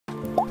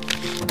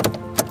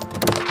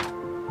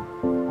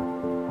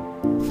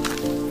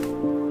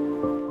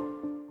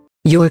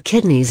Your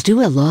kidneys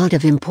do a lot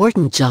of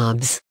important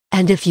jobs,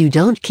 and if you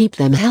don't keep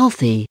them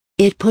healthy,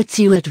 it puts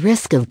you at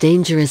risk of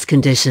dangerous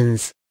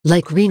conditions,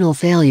 like renal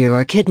failure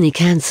or kidney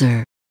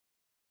cancer.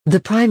 The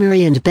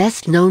primary and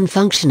best known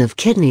function of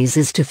kidneys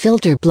is to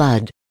filter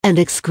blood and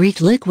excrete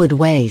liquid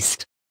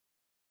waste.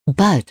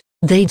 But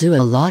they do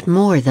a lot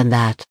more than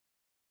that.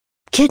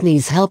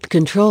 Kidneys help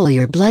control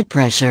your blood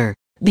pressure,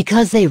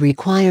 because they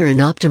require an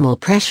optimal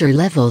pressure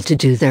level to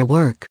do their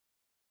work.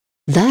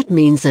 That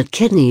means that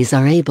kidneys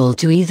are able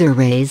to either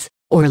raise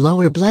or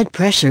lower blood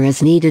pressure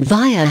as needed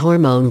via a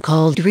hormone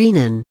called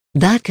renin,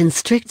 that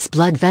constricts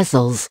blood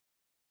vessels.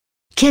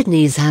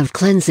 Kidneys have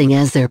cleansing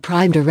as their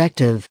prime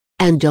directive,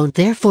 and don't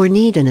therefore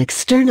need an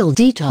external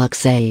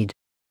detox aid.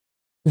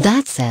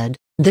 That said,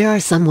 there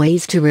are some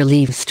ways to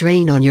relieve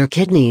strain on your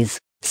kidneys,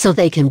 so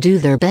they can do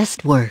their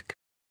best work.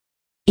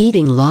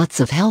 Eating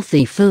lots of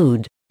healthy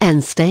food,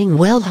 and staying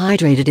well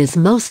hydrated is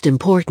most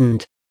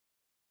important.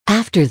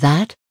 After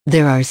that,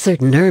 there are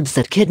certain herbs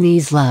that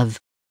kidneys love.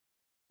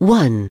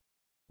 1.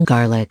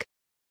 Garlic.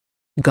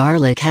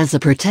 Garlic has a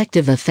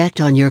protective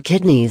effect on your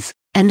kidneys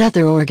and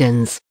other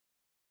organs.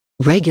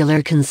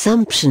 Regular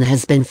consumption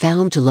has been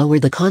found to lower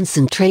the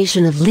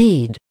concentration of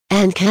lead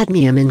and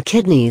cadmium in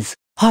kidneys,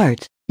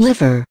 heart,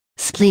 liver,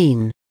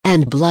 spleen,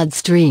 and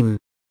bloodstream.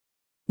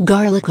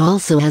 Garlic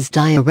also has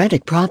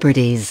diuretic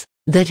properties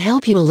that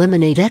help you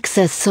eliminate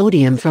excess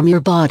sodium from your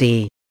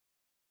body.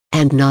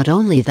 And not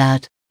only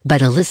that,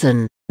 but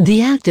allicin,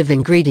 the active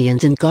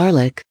ingredient in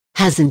garlic,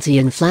 has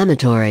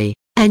anti-inflammatory,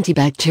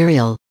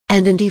 antibacterial,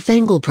 and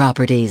antifungal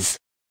properties.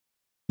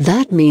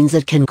 That means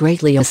it can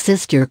greatly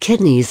assist your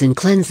kidneys in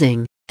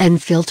cleansing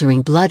and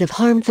filtering blood of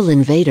harmful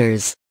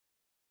invaders.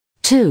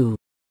 2.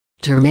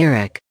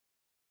 Turmeric.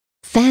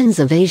 Fans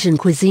of Asian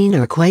cuisine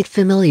are quite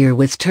familiar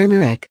with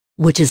turmeric,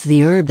 which is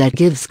the herb that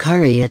gives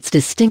curry its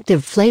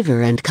distinctive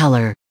flavor and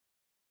color.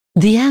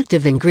 The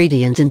active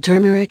ingredient in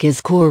turmeric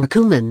is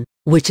curcumin,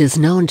 which is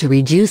known to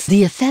reduce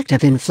the effect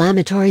of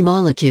inflammatory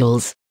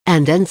molecules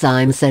and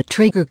enzymes that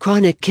trigger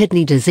chronic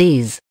kidney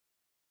disease.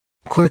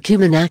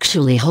 Curcumin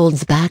actually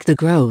holds back the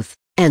growth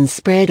and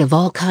spread of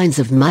all kinds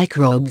of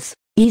microbes,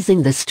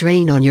 easing the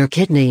strain on your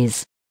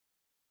kidneys.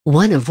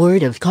 One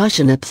word of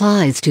caution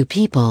applies to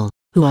people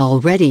who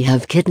already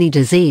have kidney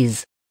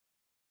disease.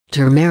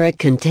 Turmeric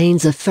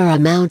contains a fair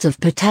amount of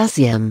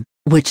potassium,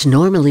 which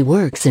normally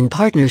works in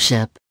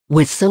partnership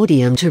with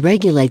sodium to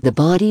regulate the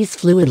body's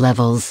fluid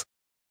levels.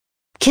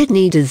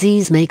 Kidney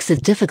disease makes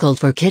it difficult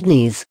for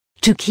kidneys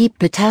to keep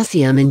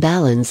potassium in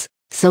balance,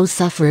 so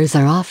sufferers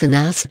are often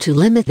asked to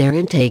limit their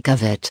intake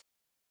of it.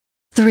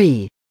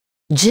 3.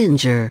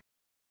 Ginger.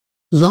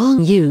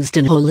 Long used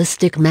in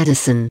holistic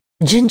medicine,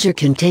 ginger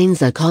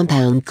contains a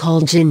compound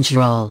called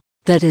gingerol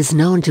that is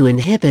known to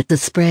inhibit the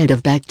spread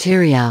of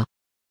bacteria.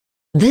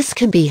 This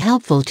can be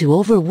helpful to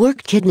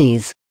overworked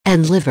kidneys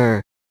and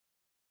liver.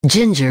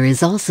 Ginger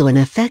is also an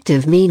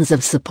effective means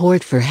of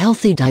support for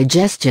healthy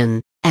digestion,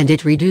 and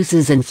it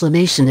reduces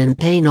inflammation and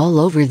pain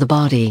all over the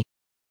body.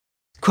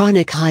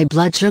 Chronic high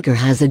blood sugar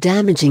has a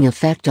damaging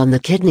effect on the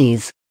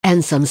kidneys,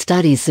 and some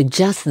studies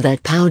suggest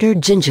that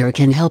powdered ginger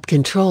can help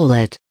control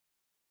it.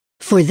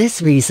 For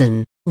this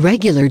reason,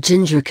 regular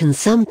ginger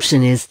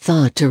consumption is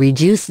thought to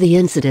reduce the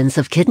incidence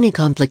of kidney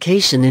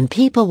complication in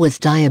people with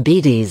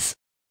diabetes.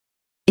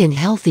 In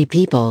healthy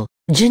people,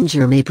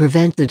 ginger may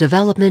prevent the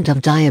development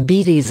of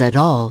diabetes at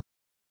all.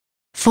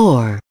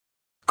 4.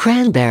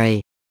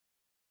 Cranberry.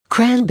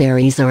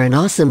 Cranberries are an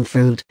awesome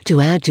fruit to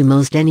add to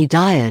most any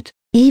diet,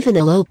 even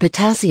a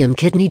low-potassium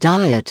kidney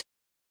diet.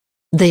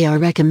 They are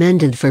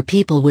recommended for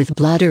people with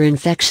bladder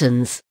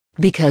infections,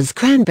 because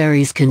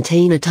cranberries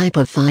contain a type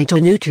of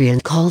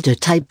phytonutrient called a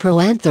type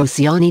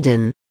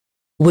proanthocyanidin,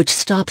 which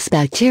stops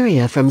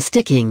bacteria from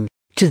sticking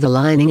to the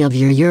lining of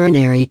your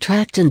urinary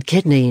tract and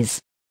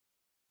kidneys.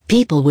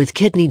 People with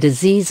kidney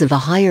disease have a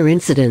higher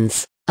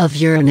incidence of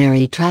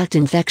urinary tract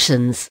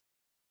infections,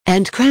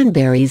 and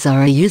cranberries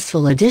are a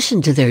useful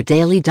addition to their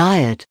daily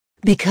diet,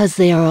 because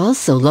they are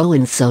also low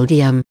in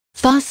sodium,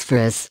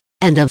 phosphorus,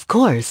 and of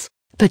course,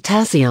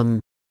 potassium.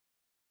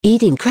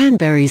 Eating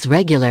cranberries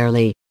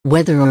regularly,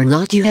 whether or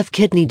not you have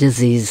kidney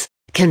disease,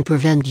 can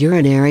prevent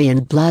urinary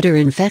and bladder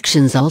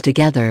infections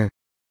altogether.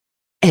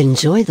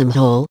 Enjoy them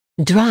whole,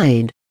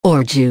 dried,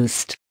 or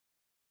juiced.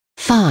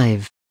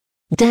 5.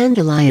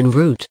 Dandelion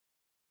root.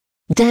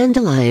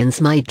 Dandelions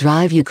might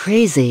drive you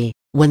crazy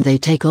when they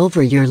take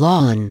over your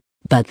lawn,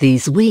 but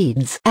these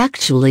weeds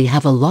actually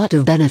have a lot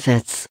of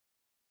benefits.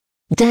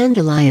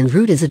 Dandelion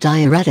root is a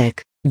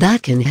diuretic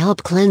that can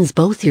help cleanse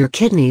both your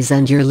kidneys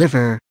and your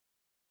liver.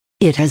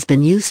 It has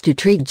been used to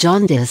treat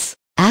jaundice,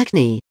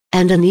 acne,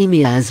 and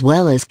anemia as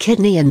well as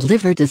kidney and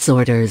liver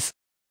disorders.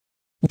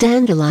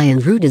 Dandelion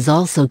root is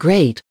also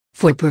great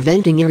for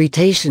preventing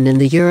irritation in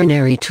the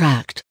urinary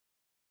tract.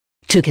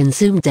 To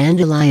consume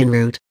dandelion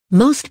root,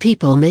 most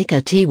people make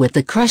a tea with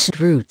the crushed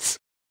roots.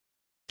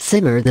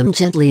 Simmer them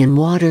gently in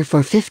water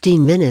for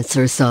 15 minutes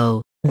or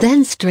so,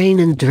 then strain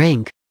and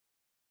drink.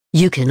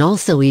 You can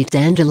also eat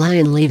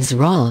dandelion leaves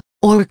raw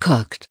or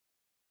cooked.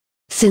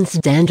 Since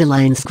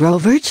dandelions grow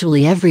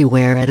virtually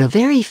everywhere at a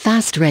very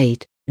fast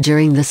rate,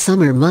 during the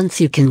summer months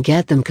you can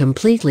get them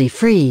completely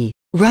free,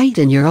 right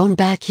in your own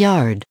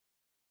backyard.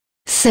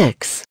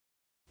 6.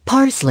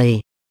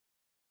 Parsley.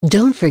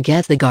 Don't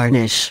forget the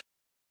garnish.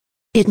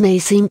 It may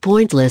seem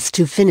pointless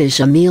to finish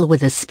a meal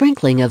with a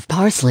sprinkling of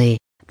parsley,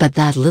 but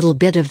that little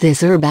bit of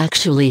this herb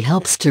actually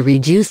helps to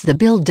reduce the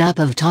buildup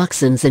of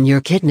toxins in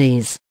your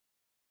kidneys.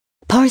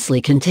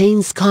 Parsley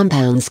contains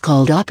compounds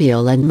called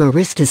opiol and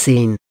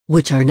myristicine,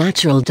 which are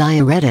natural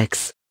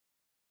diuretics.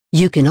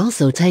 You can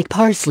also take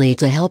parsley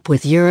to help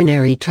with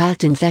urinary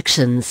tract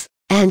infections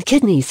and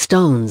kidney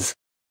stones.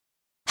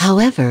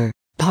 However,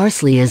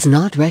 parsley is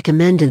not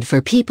recommended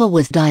for people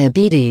with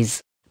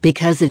diabetes,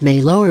 because it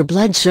may lower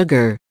blood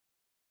sugar.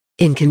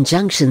 In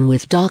conjunction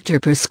with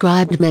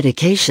doctor-prescribed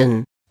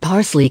medication,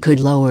 parsley could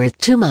lower it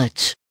too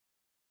much.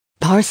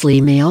 Parsley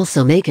may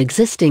also make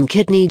existing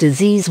kidney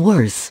disease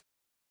worse.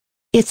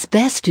 It's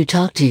best to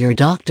talk to your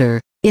doctor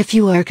if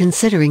you are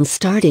considering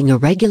starting a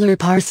regular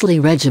parsley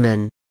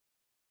regimen.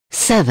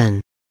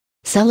 7.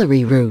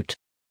 Celery root.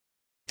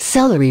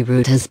 Celery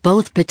root has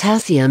both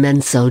potassium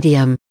and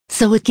sodium,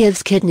 so it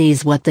gives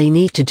kidneys what they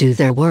need to do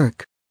their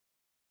work.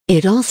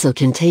 It also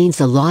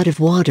contains a lot of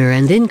water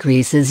and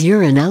increases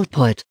urine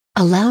output,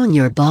 allowing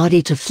your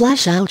body to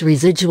flush out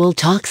residual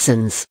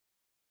toxins.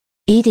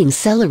 Eating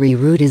celery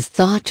root is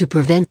thought to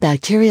prevent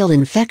bacterial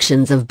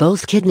infections of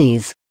both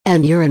kidneys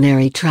and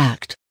urinary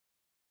tract.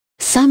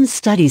 Some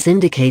studies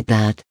indicate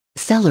that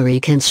celery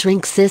can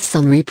shrink cysts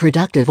on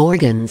reproductive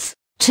organs,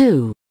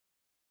 too.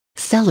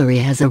 Celery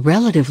has a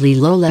relatively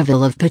low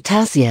level of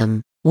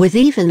potassium, with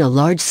even a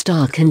large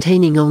stalk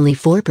containing only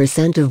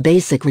 4% of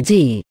basic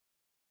D.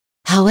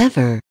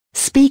 However,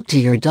 speak to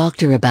your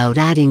doctor about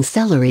adding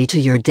celery to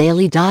your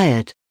daily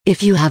diet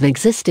if you have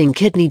existing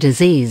kidney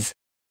disease.